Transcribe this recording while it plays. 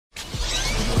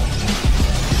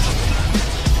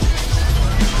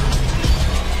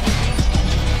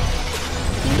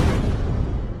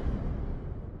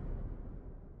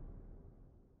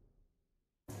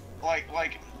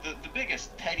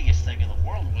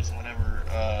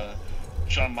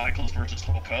Shawn Michaels versus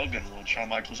Hulk Hogan when Shawn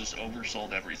Michaels just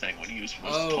oversold everything when he was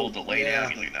told to lay down.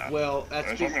 He's like, no. Well,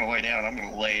 if I'm going to lay down, I'm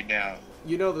going to lay down.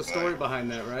 You know the story behind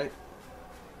that, right?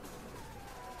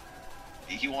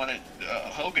 He wanted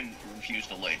Hogan refused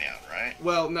to lay down, right?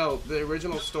 Well, no. The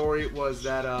original story was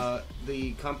that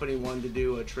the company wanted to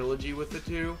do a trilogy with the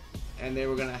two, and they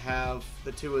were going to have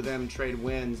the two of them trade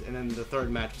wins, and then the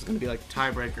third match was going to be like a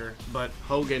tiebreaker. But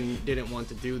Hogan didn't want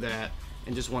to do that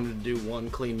and just wanted to do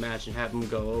one clean match and have them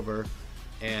go over.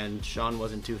 And Shawn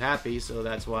wasn't too happy, so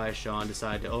that's why Shawn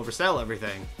decided to oversell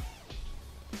everything.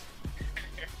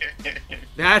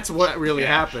 That's what really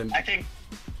happened. I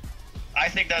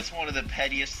think that's one of the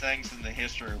pettiest things in the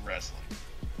history of wrestling.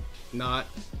 Not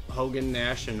Hogan,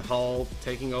 Nash, and Hall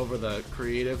taking over the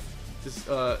creative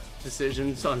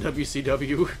decisions on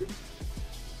WCW.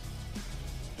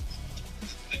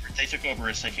 They took over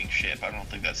a sinking ship. I don't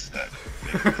think that's that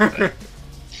big.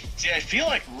 See, I feel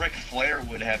like Ric Flair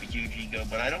would have a huge ego,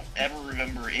 but I don't ever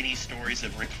remember any stories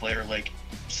of Ric Flair like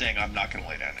saying, "I'm not going to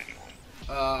lay down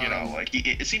anyone." You know, like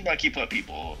it seemed like he put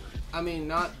people over. I mean,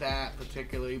 not that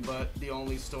particularly, but the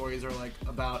only stories are like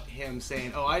about him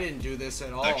saying, "Oh, I didn't do this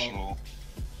at all." Actual.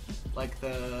 Like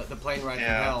the plane ride from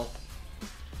hell.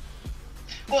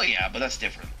 Well, yeah, but that's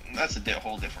different. That's a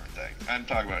whole different thing. I'm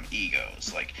talking about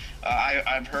egos. Like,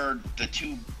 I've heard the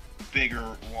two bigger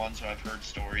ones. I've heard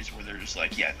stories where they're just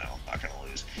like, yeah, no, I'm not gonna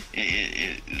lose.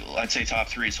 I'd say top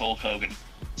three is Hulk Hogan,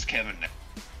 it's Kevin Nash.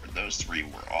 Those three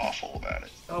were awful about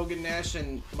it. Hogan, Nash,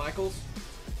 and Michaels.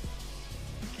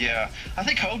 Yeah, I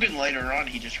think Hogan later on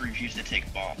he just refused to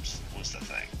take bumps. Was the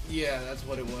thing. Yeah, that's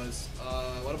what it was.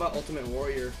 What about Ultimate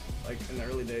Warrior? Like in the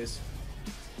early days.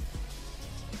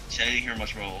 See, I didn't hear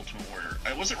much about Ultimate Warrior.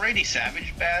 Wasn't Randy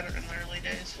Savage bad in the early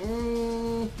days?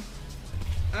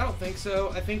 I don't think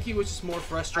so. I think he was just more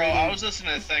frustrated. Bro, I was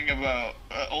listening to a thing about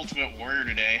Ultimate Warrior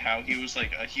today, how he was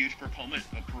like a huge proponent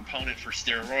for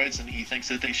steroids, and he thinks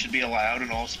that they should be allowed in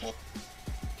all sports.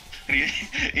 And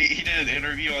he did an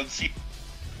interview on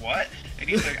What? And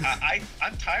he's like,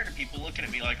 I'm tired of people looking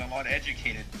at me like I'm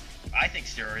uneducated. I think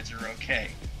steroids are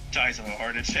okay. Dies of a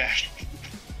heart attack.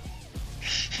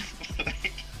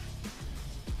 Like,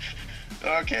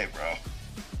 okay, bro.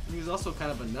 He was also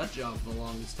kind of a nut job for the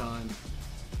longest time.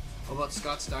 How about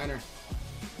Scott Steiner?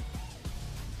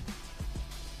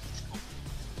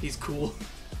 He's cool.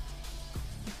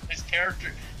 His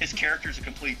character's a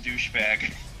complete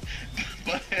douchebag.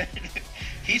 But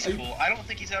he's cool. I don't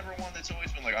think he's ever one that's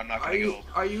always been like, I'm not gonna go.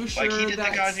 Are you sure like he did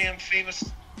the goddamn famous.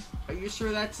 Are you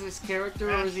sure that's his character,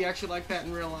 or is he actually like that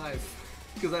in real life?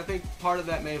 Because I think part of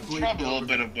that may have bleeded. Probably a little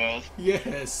bit of both.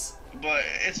 Yes. But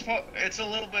it's a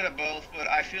little bit of both. But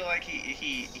I feel like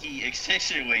he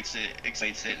accentuates it,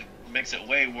 makes it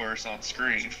way worse on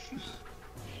screen.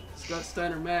 Scott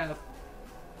Steiner math.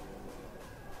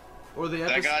 Or the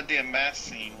that goddamn math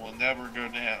scene will never go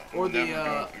down. Or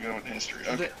go in history.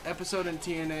 Okay. The episode in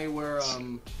TNA where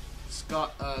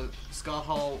Scott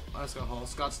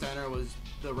Steiner was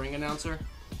the ring announcer.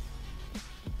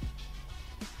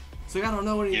 It's like, I don't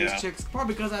know any of these chicks,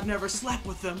 probably because I've never slept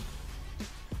with them.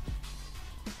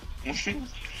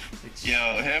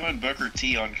 Yo, him and Booker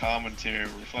T on commentary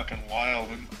were fucking wild,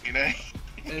 you know.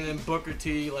 And then Booker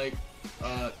T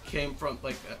came from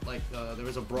there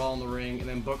was a brawl in the ring, and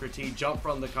then Booker T jumped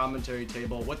from the commentary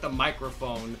table with the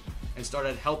microphone and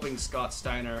started helping Scott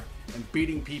Steiner and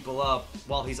beating people up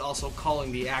while he's also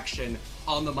calling the action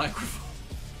on the microphone.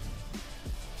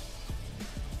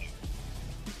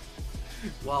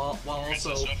 while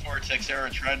also so far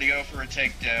Texera tried to go for a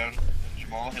takedown.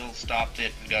 Jamal Hill stopped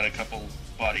it and got a couple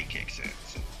body kicks in.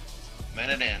 So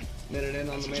minute in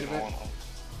on the main event.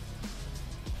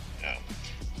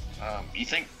 Yeah. You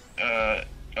think?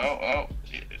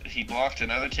 He blocked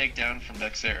another takedown from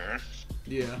Texera.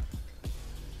 Yeah.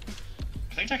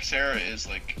 I think Texera is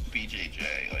like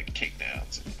BJJ, like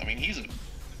takedowns. I mean, he's a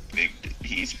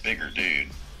bigger dude.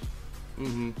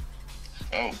 Mm-hmm.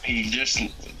 Oh, he just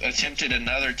attempted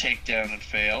another takedown and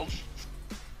failed.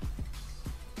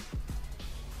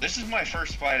 This is my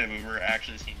first fight I've ever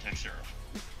actually seen Texera.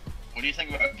 What do you think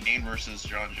about Gain versus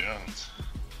John Jones?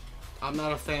 I'm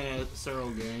not a fan of Cyril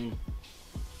Gain.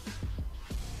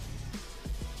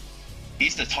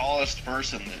 He's the tallest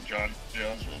person that John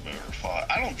Jones will have ever fought.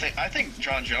 I think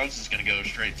John Jones is going to go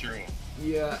straight through him.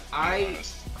 Yeah,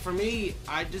 for me,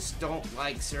 I just don't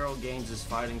like Cyril Gaines'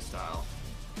 fighting style.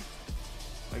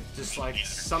 Like, just like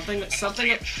something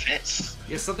it fits.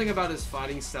 Yeah, something about his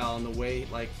fighting style and the way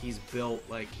like he's built,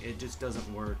 like it just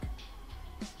doesn't work.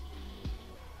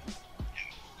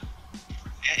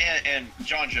 And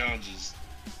John Jones is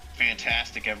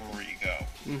fantastic everywhere you go.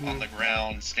 on the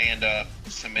ground, stand up,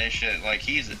 submission. Like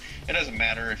it doesn't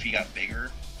matter if he got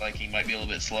bigger. Like he might be a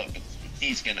little bit slow, but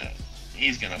he's gonna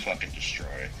fucking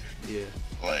destroy. Yeah.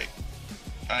 Like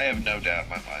I have no doubt in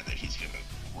my mind that he's gonna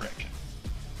wreck.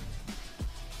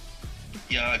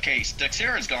 Yeah. Okay.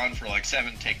 Teixeira's gone for like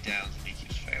 7 takedowns and he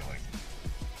keeps failing.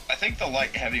 I think the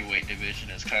light heavyweight division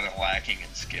is kind of lacking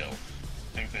in skill.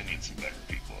 I think they need some better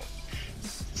people.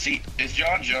 See, if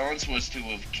John Jones was to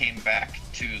have came back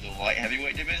to the light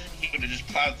heavyweight division, he would have just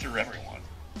plowed through everyone.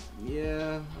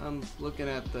 Yeah, I'm looking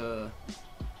at the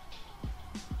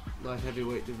light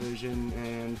heavyweight division,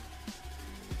 and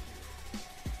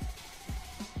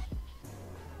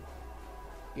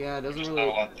yeah, it doesn't There's really. not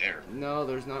a lot there. No,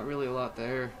 there's not really a lot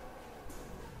there.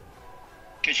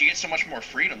 Because you get so much more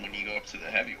freedom when you go up to the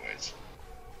heavyweights.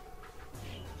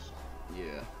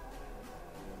 Yeah.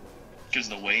 Because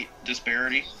the weight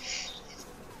disparity.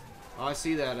 Oh, I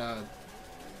see that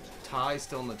Ty's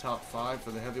still in the top 5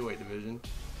 for the heavyweight division.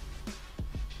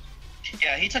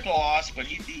 Yeah, he took a loss, but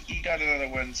he got another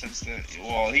win since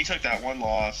he took that one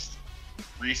loss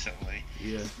recently.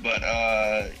 Yeah. But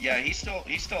yeah, he's still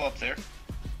up there.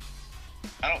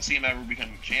 I don't see him ever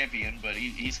becoming champion, but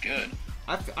he's good.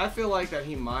 I feel like that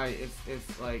he might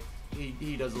if like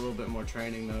he does a little bit more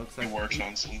training though. He works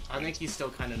on some. I think he's still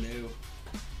kind of new.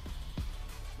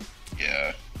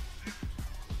 Yeah.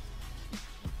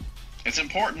 It's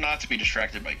important not to be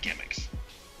distracted by gimmicks.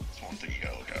 That's one thing you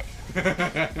gotta look up.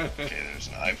 Okay, there's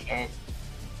an eye poke.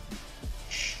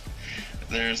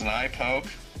 There's an eye poke.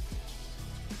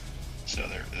 So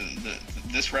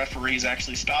this referee is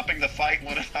actually stopping the fight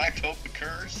when an eye poke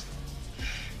occurs.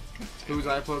 Who's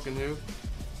eye poking who?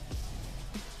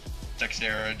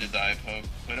 Teixeira did the eye poke,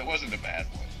 but it wasn't a bad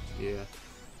one. Yeah.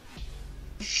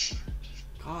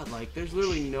 God, like, there's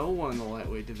literally no one in the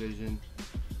lightweight division.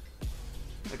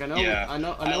 Like, I know. Yeah. I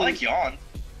know. I like Jan.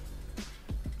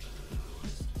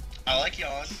 I like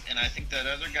Jan, and I think that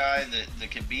other guy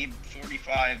that could be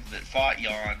 45 that fought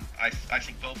Jan, I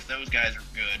think both of those guys are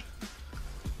good.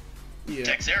 Yeah.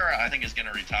 Teixeira, I think, is going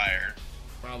to retire.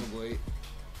 Probably.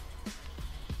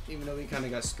 Even though he kind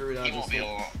of got screwed out He of won't this be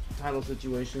able. title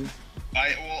situation.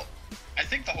 I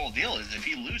think the whole deal is if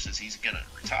he loses, he's going to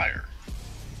retire.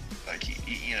 Like,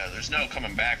 there's no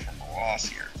coming back from a loss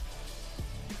here.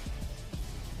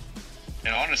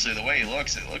 And honestly, the way he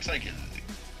looks, it looks like it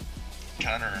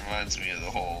kind of reminds me of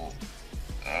the whole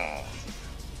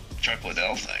Chuck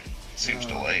Liddell thing. Seems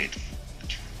delayed.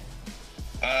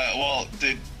 Well,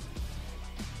 did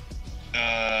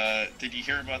you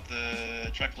hear about the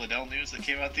Chuck Liddell news that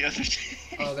came out the other day?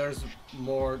 Oh, there's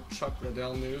more Chuck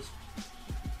Liddell news.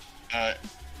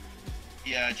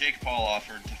 Yeah, Jake Paul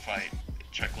offered to fight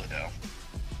Chuck Liddell.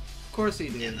 Of course he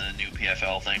did. In the new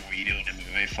PFL thing where you do an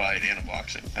MMA fight and a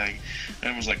boxing thing.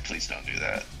 And I was like, please don't do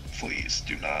that. Please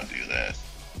do not do that.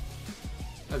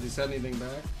 Has he said anything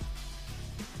back?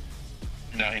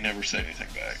 No, he never said anything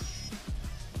back.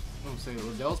 I don't say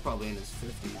Liddell's probably in his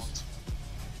 50s.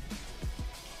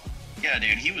 Yeah,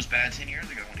 dude, he was bad 10 years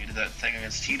ago when he did that thing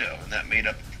against Tito, and that made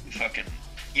up fucking...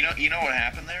 You know what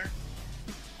happened there?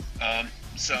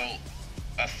 So,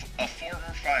 a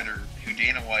former fighter who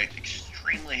Dana White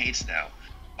extremely hates now,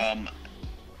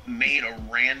 made a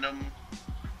random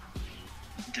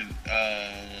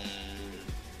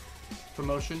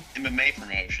Promotion? MMA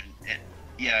promotion,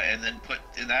 and then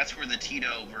and that's where the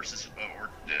Tito versus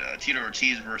Tito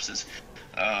Ortiz versus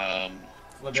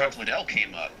Chuck Liddell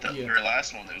came up. The very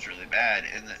last one that was really bad,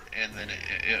 and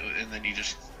then he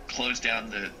just closed down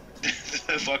the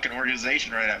fucking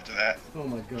organization right after that. Oh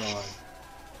my god.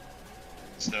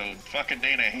 So fucking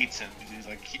Dana hates him because he's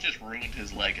like, he just ruined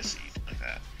his legacy like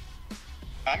that.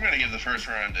 I'm gonna give the first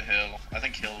round to Hill. I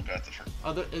think Hill got the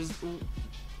first.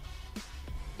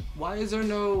 Why is there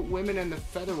no women in the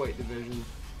featherweight division?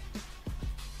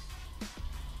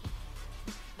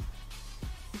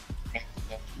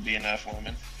 Be enough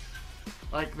women.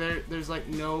 Like there's like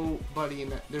nobody in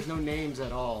that. There's no names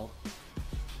at all.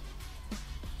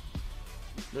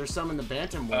 There's some in the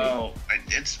bantamweight. Oh,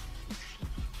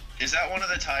 is that one of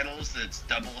the titles that's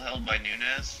double held by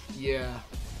Nunes? Yeah.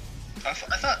 I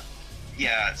thought,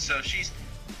 yeah. So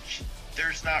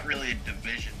there's not really a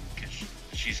division because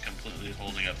she's completely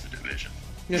holding up the division.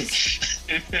 Yes.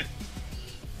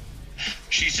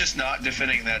 She's just not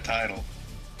defending that title.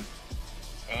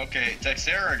 Okay,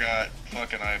 Teixeira got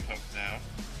fucking eye poked now.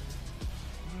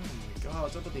 Oh my god,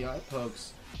 what's up with the eye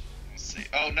pokes? Let's see.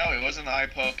 Oh no, it wasn't an eye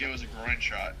poke, it was a groin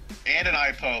shot. And an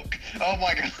eye poke. Oh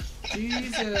my god.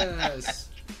 Jesus.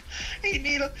 he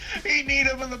need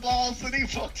him in the balls and he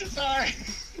poked his eye.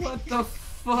 What the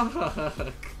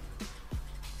fuck?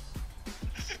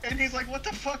 And he's like, what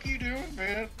the fuck are you doing,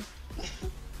 man?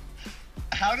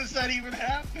 How does that even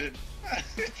happen?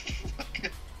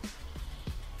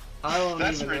 I don't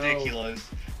That's even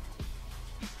ridiculous. Know.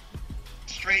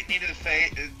 Straight knee to the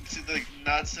face, to the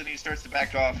nuts, and he starts to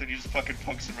back off, and he just fucking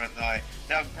pokes him right in the eye.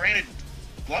 Now, granted,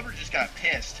 Glover just got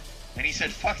pissed, and he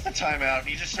said, fuck the timeout, and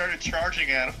he just started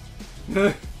charging at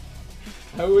him.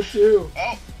 I would too.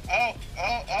 Oh,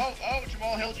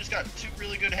 Jamal Hill just got 2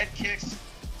 really good head kicks.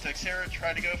 Teixeira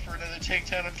tried to go for another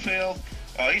takedown and failed.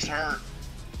 Oh, he's hurt.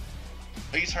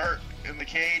 He's hurt in the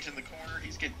cage, in the corner.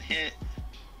 He's getting hit.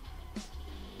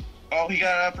 Oh, he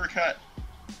got an uppercut.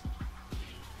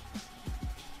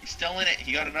 He's still in it.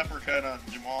 He got an uppercut on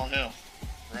Jamal Hill.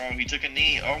 Bro, he took a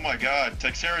knee. Oh my god.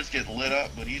 Teixeira's getting lit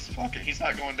up, but he's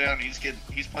not going down. He's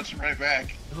punching right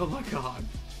back. Oh my god.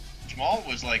 Jamal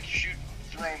was like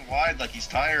thrown wide like he's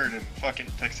tired, and fucking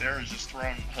Teixeira's just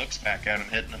throwing hooks back at him,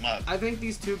 hitting him up. I think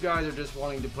these two guys are just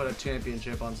wanting to put a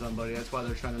championship on somebody. That's why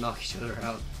they're trying to knock each other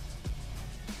out.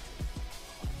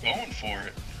 Going for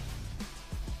it.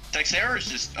 Teixeira's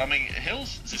just, I mean,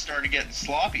 Hill's just started getting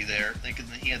sloppy there, thinking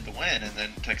that he had the win, and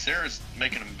then Teixeira's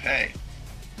making him pay.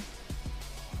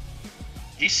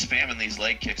 He's spamming these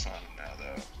leg kicks on him now,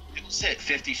 though. Hill's hit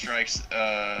 50 strikes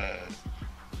to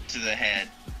the head,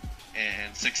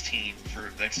 and 16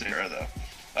 for Teixeira, though.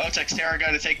 Oh, Teixeira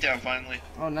got a takedown, finally.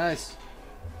 Oh, nice.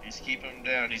 He's keeping him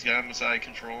down. He's got him inside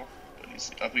control, but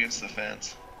he's up against the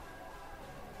fence.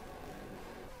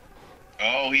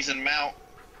 Oh, he's in mount.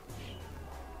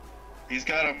 He's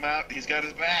got a mount. He's got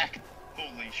his back.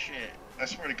 Holy shit. I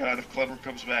swear to God, if Glover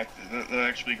comes back, that'll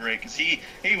actually be great, because he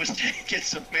was taking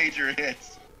some major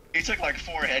hits. He took like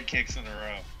 4 head kicks in a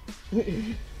row.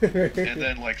 and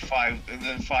then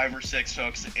 5 or 6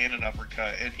 hooks and an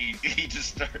uppercut, and he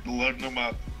just started loading them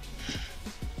up.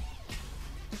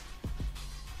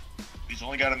 He's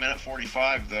only got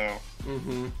 1:45 though.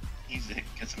 Mm-hmm. He's to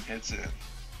get some hits in.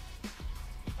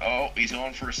 Oh, he's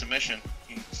going for a submission.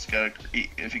 He's got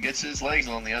if he gets his legs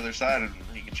on the other side of him,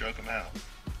 he can choke him out.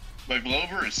 But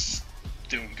Glover is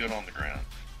doing good on the ground.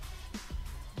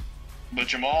 But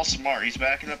Jamal's smart. He's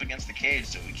backing up against the cage,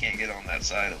 so he can't get on that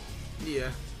side of him.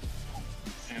 Yeah.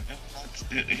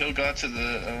 Hill got to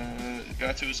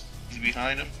his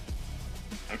behind him.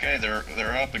 Okay,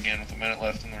 they're up again with 1 minute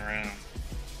left in the round.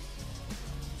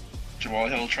 Jamal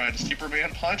Hill tried to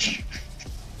Superman punch.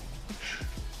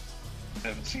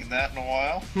 Haven't seen that in a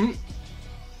while.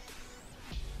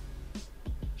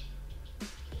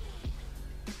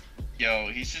 Yo,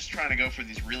 he's just trying to go for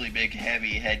these really big,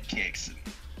 heavy head kicks, and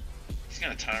he's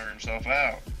gonna tire himself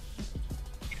out.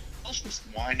 He's just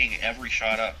winding every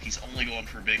shot up. He's only going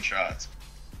for big shots.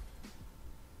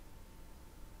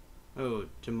 Oh,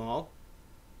 Jamal?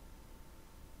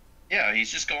 Yeah,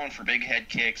 he's just going for big head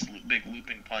kicks, big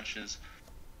looping punches.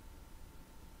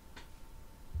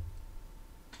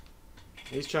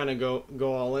 He's trying to go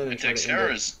all in. And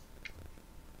Teixeira's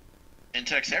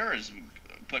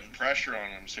putting pressure on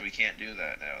him, so he can't do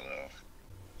that now, though.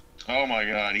 Oh my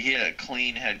god, he hit a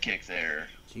clean head kick there.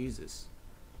 Jesus.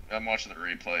 I'm watching the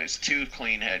replays. 2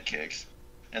 clean head kicks.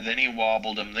 And then he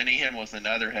wobbled him. Then he hit him with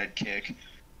another head kick.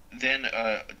 Then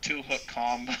a 2-hook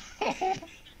combo.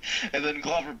 And then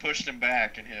Glover pushed him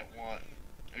back and hit one.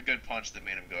 A good punch that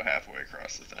made him go halfway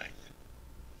across the thing.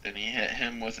 Then he hit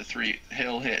him with a 3...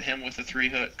 Hill hit him with a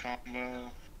 3-hook combo.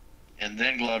 And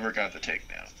then Glover got the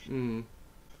takedown. Mm.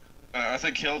 I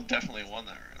think Hill definitely won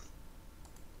that round.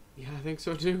 Yeah, I think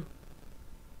so too.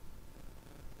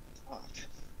 Fuck.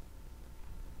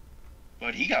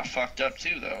 But he got fucked up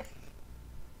too, though.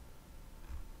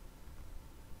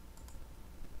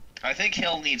 I think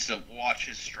Hill needs to watch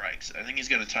his strikes. I think he's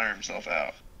going to tire himself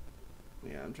out.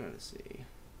 Yeah, I'm trying to see.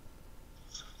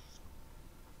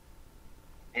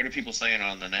 What are people saying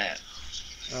on the net?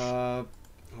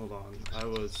 Hold on. I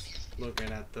was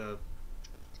looking at the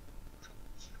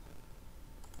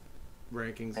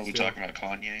rankings. Are we talking about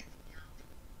Kanye?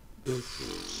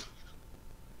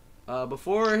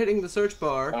 Before hitting the search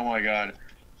bar. Oh my god.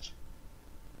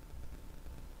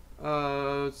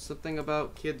 Something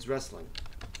about kids wrestling.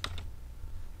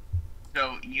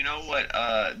 So you know what?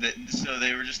 So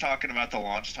they were just talking about the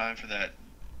launch time for that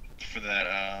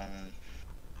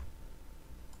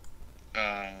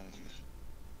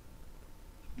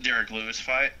Derek Lewis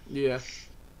fight. Yeah.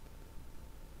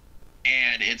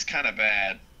 And it's kind of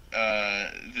bad.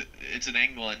 It's in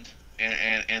England,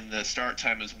 and the start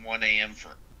time is 1 a.m.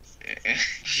 for.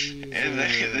 And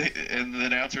the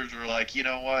announcers were like, you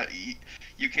know what,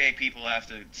 UK people have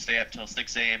to stay up till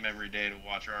 6 a.m. every day to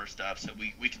watch our stuff, so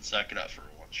we can suck it up for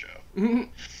one show.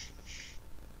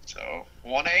 So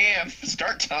 1 a.m.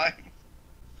 start time.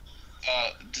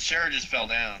 Teixeira just fell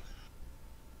down.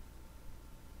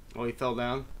 Oh, he fell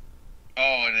down?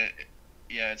 Oh, and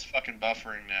yeah, it's fucking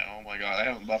buffering now. Oh my god, I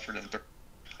haven't buffered in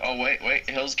Oh, wait,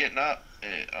 Hill's getting up.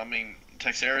 I mean,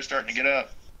 Teixeira's starting to get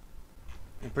up.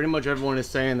 And pretty much everyone is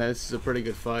saying that this is a pretty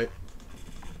good fight.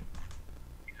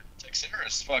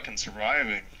 Teixeira's fucking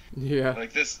surviving. Yeah.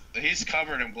 Like this, he's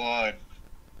covered in blood.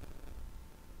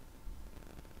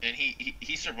 And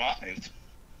he survived.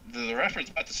 The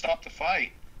referee's about to stop the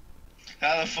fight.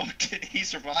 How the fuck did he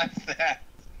survive that?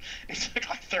 He took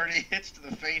like 30 hits to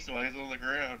the face while he's on the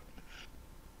ground.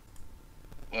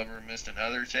 Glover missed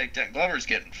another takedown. Glover's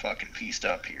getting fucking pieced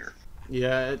up here.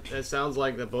 Yeah, it sounds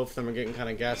like that both of them are getting kind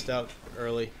of gassed out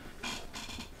early.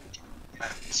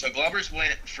 So Glover's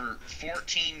went for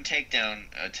 14 takedown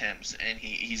attempts, and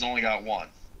he's only got one.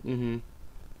 Mm-hmm.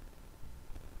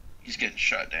 He's getting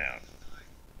shut down.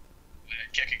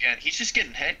 Head kick again. He's just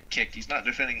getting head kicked. He's not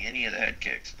defending any of the head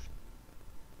kicks.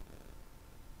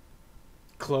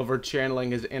 Glover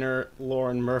channeling his inner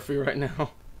Lauren Murphy right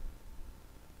now.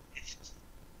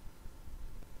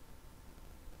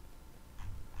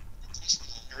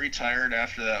 Retired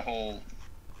after that whole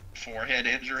forehead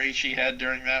injury she had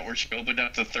during that, where she opened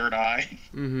up the third eye.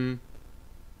 Mm-hmm.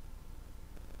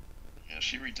 Yeah,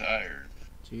 she retired.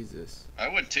 Jesus. I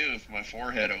would too if my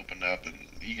forehead opened up and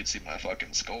you could see my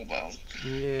fucking skull bone.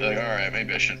 Yeah. Like, alright,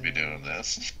 maybe I shouldn't be doing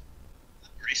this.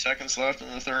 30 seconds left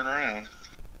in the third round.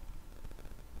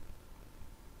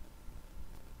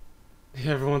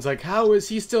 Everyone's like, how is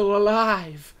he still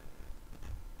alive?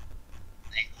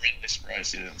 I'm really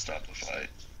surprised he didn't stop the fight.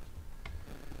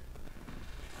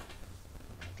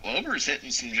 Glover's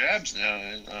hitting some jabs now,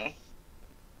 you know.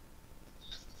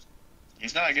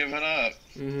 He's not giving up.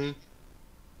 Mm-hmm.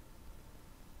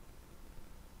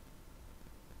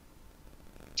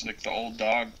 It's like the old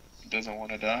dog doesn't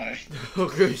want to die.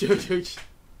 Okay. He hit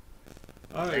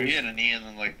a knee and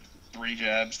then like 3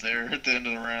 jabs there at the end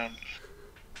of the round.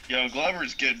 Yo,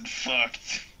 Glover's getting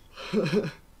fucked.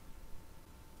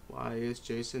 Why is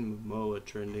Jason Momoa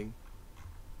trending?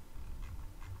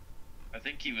 I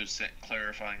think he was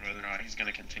clarifying whether or not he's going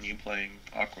to continue playing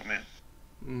Aquaman.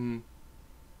 Mm-hmm.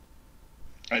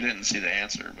 I didn't see the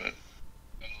answer, but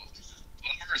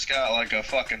Glover's got like a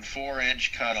fucking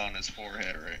 4-inch cut on his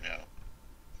forehead right now.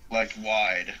 Like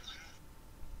wide.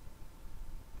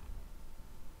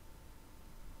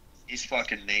 He's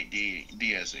fucking Nate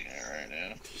Diazing it right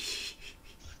now.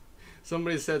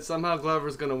 Somebody said somehow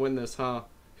Glover's gonna win this, huh?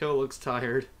 Hill looks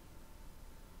tired.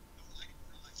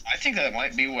 I think that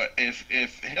might be what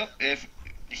if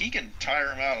he can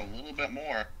tire him out a little bit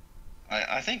more.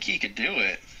 I think he could do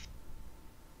it.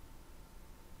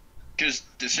 Because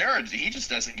Teixeira, he just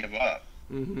doesn't give up.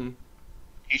 Mm-hmm.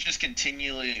 He's just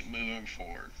continually moving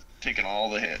forward, taking all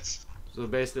the hits. So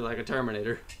basically like a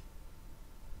Terminator.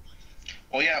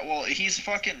 Well, yeah, he's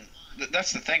fucking...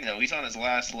 That's the thing, though. He's on his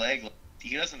last leg.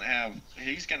 He doesn't have...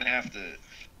 He's going to have to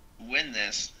win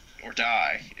this or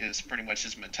die, is pretty much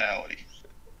his mentality.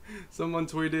 Someone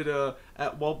tweeted,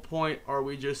 at what point are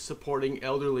we just supporting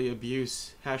elderly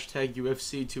abuse? Hashtag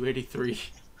UFC 283.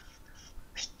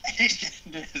 He's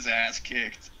getting his ass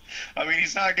kicked. I mean,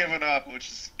 he's not giving up, which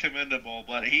is commendable,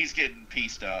 but he's getting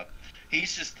pieced up.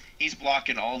 He's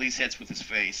blocking all these hits with his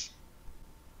face.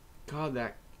 God,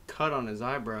 that cut on his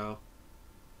eyebrow.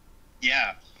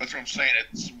 Yeah, that's what I'm saying.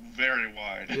 It's very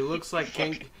wide. He looks like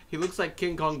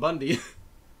King Kong Bundy.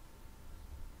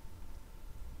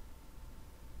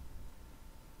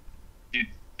 Dude,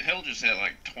 Hill just hit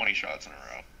like 20 shots in a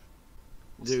row.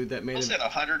 Dude, that made Hill's hit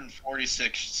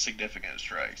 146 significant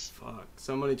strikes. Fuck.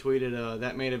 Somebody tweeted,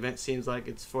 that main event seems like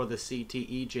it's for the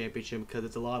CTE championship because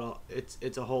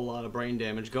it's a whole lot of brain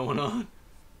damage going on.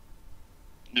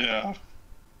 Yeah.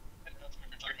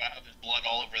 We're talking about how there's blood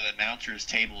all over the announcer's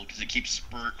table because it keeps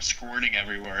squirting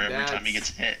everywhere every time he gets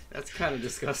hit. That's kind of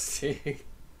disgusting.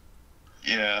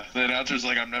 Yeah, the announcer's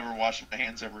like, I'm never washing my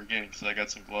hands ever again because I got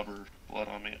some Glover blood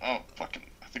on me. Oh, fucking,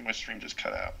 I think my stream just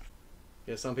cut out.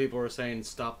 Yeah, some people were saying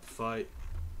stop the fight.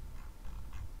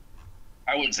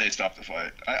 I wouldn't say stop the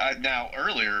fight. Now,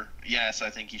 earlier, yes, I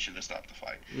think he should have stopped the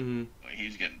fight. Mm-hmm. He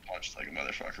was getting punched like a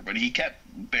motherfucker, but he kept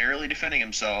barely defending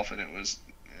himself, and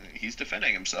he's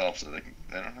defending himself, so they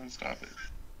don't have to stop it.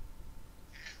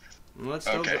 Well,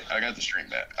 okay, I got the stream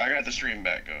back.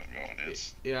 Going.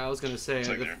 Yeah, I was gonna say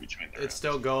it's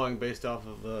still going based off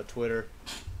of Twitter.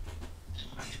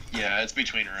 Yeah, it's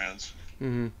between rounds.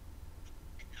 Mm-hmm.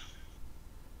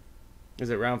 Is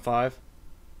it round 5?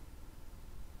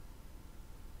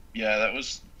 Yeah, that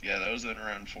was in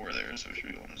round 4 there, so it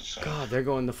should be 1 of the 5. God, they're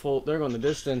going the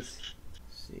distance.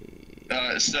 Let's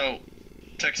see. So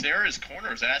Texera's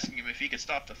corner is asking him if he could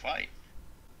stop the fight.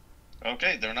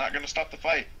 Okay, they're not going to stop the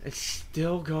fight. It's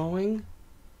still going?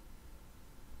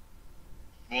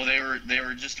 Well, they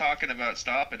were just talking about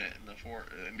stopping it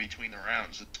in between the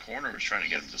rounds. The corner was trying to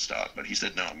get him to stop, but he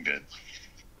said, "No, I'm good."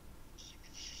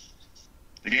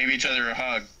 They gave each other a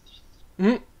hug.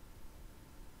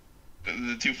 Mm-hmm.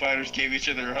 The two fighters gave each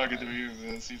other a hug at the beginning of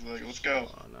this. He's like, "Let's go."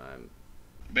 Oh, no,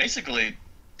 Basically,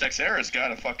 Texera's got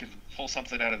to fucking pull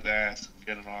something out of the ass and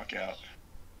get a knockout.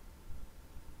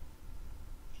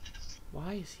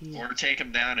 Why is he... Or take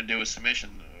him down and do a submission,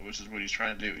 which is what he's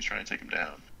trying to do. He's trying to take him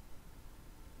down.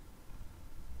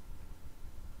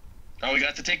 Oh, we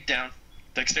got the takedown.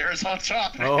 Texera's on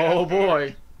top. Oh,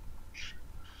 boy.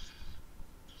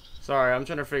 Sorry, I'm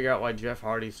trying to figure out why Jeff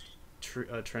Hardy's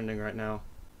trending right now.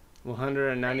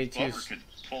 192 Glover could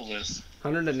pull this.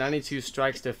 192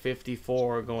 strikes to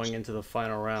 54 going into the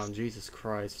final round. Jesus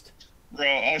Christ. Bro,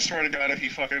 I swear to God, if he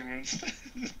fucking wins.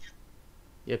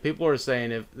 Yeah, people are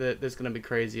saying that it's going to be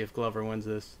crazy if Glover wins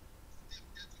this.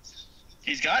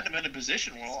 He's gotten him in a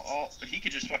position where he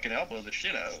could just fucking elbow the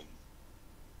shit out of him.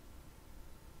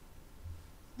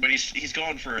 But he's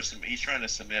going for he's trying to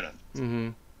submit him. Mm-hmm.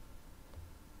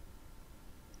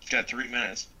 He's got 3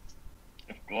 minutes.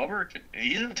 If Glover,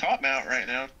 he's in the top mount right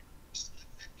now.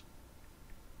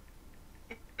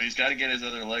 But he's got to get his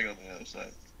other leg on the other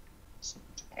side.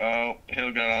 Oh,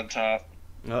 Hill got on top.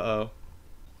 Uh-oh.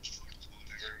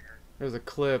 There's a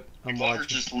clip I'm Glover's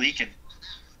watching. just leaking.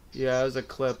 Yeah, there's a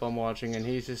clip I'm watching, and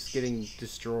he's just getting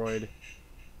destroyed.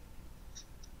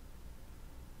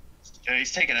 Yeah,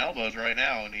 he's taking elbows right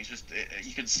now, and he's just,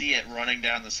 you can see it running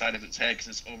down the side of his head because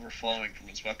it's overflowing from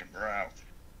his fucking brow.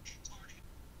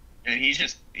 And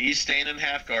he's staying in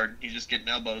half guard. He's just getting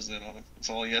elbows in on him.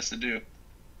 That's all he has to do.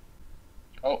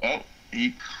 Oh,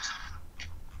 he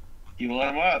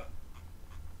let him up.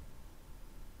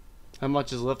 How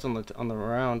much is left on the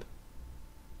round?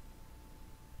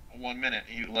 1 minute.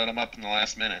 You let him up in the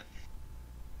last minute.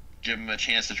 Give him a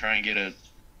chance to try and get a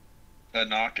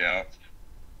knockout.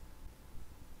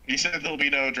 He said there'll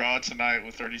be no draw tonight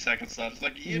with 30 seconds left. It's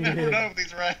like, you never know with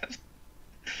these refs.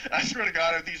 I swear to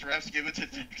God, if these refs give it to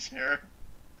Texera,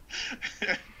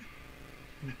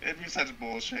 it'd be such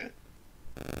bullshit.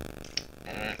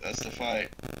 Alright, that's the fight.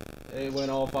 They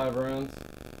win all 5 rounds?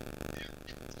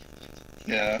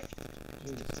 Yeah.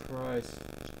 Jesus Christ.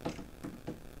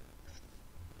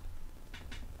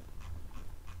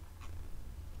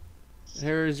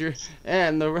 Here's your...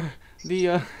 And the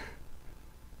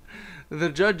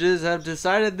judges have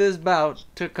decided this bout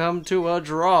to come to a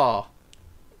draw.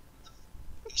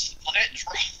 Split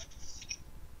draw.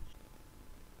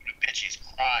 The bitch, he's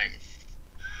crying.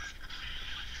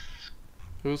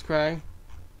 Who's crying?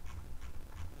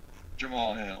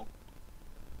 Jamal Hill.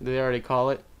 Did they already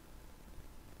call it?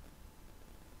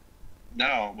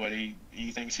 No, but he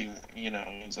thinks he's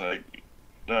like,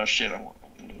 oh shit, I'm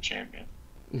the champion.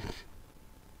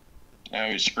 Now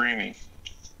he's screaming.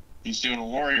 He's doing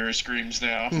warrior screams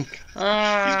now. He's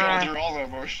going through all the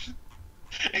emotions.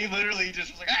 He literally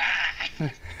just was like, ah!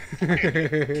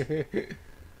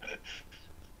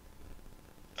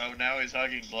 Oh, now he's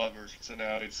hugging Glover. So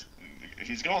now he's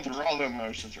going through all the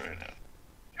emotions right now.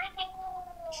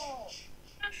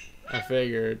 I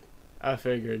figured.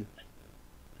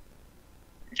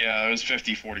 Yeah, it was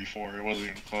 50-44. It wasn't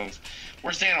even close.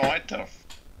 Where's Dana White though?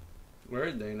 Where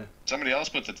is Dana? Somebody else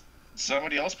put the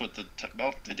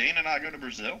belt. Did Dana not go to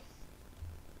Brazil?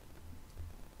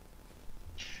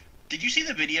 Did you see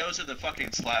the videos of the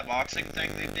fucking slap boxing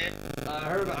thing they did? I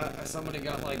heard somebody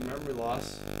got like memory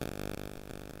loss.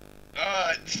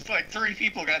 Like 3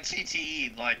 people got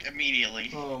CTE'd like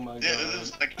immediately. Oh my god. It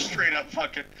was like straight up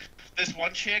fucking. This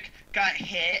one chick got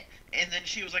hit, and then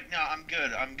she was like, "No, I'm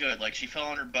good." Like she fell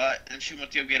on her butt, and she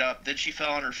went to go get up. Then she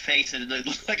fell on her face, and it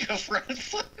looked like a front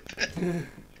flip.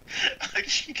 Like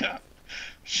she got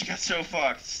so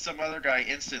fucked. Some other guy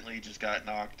instantly just got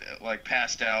knocked, like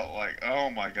passed out. Like, oh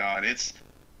my god, it's.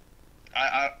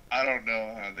 I don't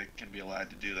know how they can be allowed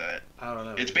to do that. I don't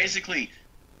know. It's basically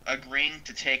agreeing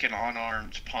to take an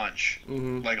unarmed punch,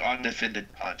 like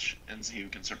undefended punch, and see who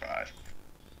can survive.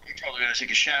 I'm probably gonna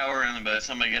take a shower, and then by the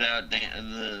time I get out,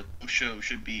 the show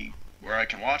should be where I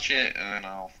can watch it, and then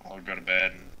I'll go to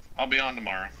bed, and I'll be on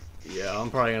tomorrow. Yeah, I'm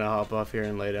probably gonna hop off here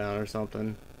and lay down or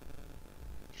something.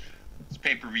 This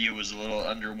pay-per-view was a little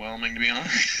underwhelming, to be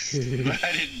honest. But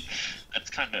that's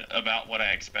kind of about what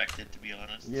I expected, to be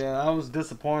honest. Yeah, I was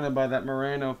disappointed by that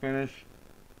Moreno finish.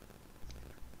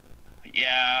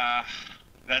 Yeah,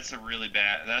 that's a really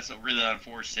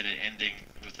unfortunate ending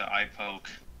with the eye poke.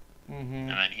 And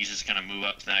then he's just gonna move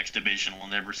up to the next division. We'll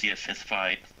never see a 5th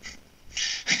fight.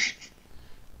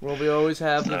 Well, we always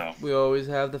have So.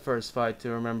 the first fight to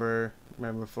remember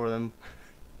for them.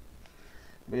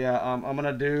 But yeah, I'm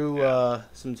gonna do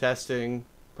some testing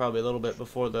probably a little bit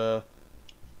before the.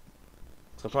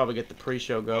 So I'll probably get the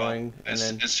pre-show going, well,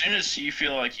 as soon as you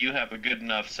feel like you have a good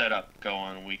enough setup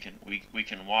going, we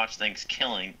can watch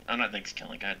Thanksgiving. I'm not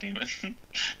Thanksgiving, God damn it,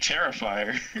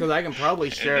 Terrifier. Because I can probably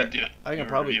share. I can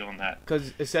probably on that.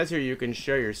 Because it says here you can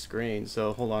share your screen.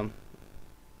 So hold on.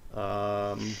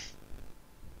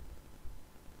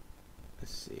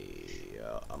 Let's see.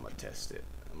 I'm gonna test it.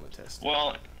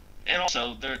 Well, and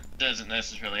also there doesn't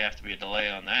necessarily have to be a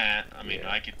delay on that. I mean,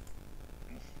 I could.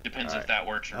 Depends if that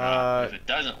works or not. If it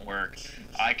doesn't work,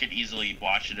 I could easily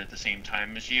watch it at the same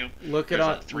time as you. There's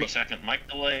a 3-second mic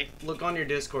delay. Look on your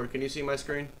Discord. Can you see my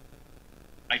screen?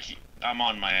 I'm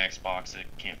on my Xbox. I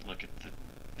can't look at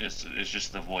it's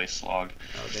just the voice log.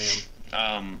 Oh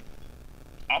damn.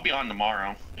 I'll be on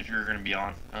tomorrow if you're gonna be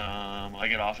on. I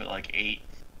get off at like 8.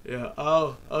 Yeah.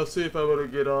 I'll see if I'm gonna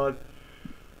get on.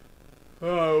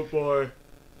 Oh boy,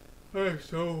 I'm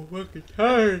so fucking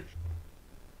tired.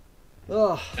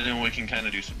 Ugh. And then we can kind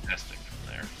of do some testing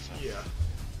from there. So. Yeah.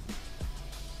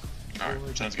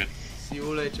 Alright, sounds good. See you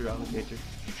later, alligator.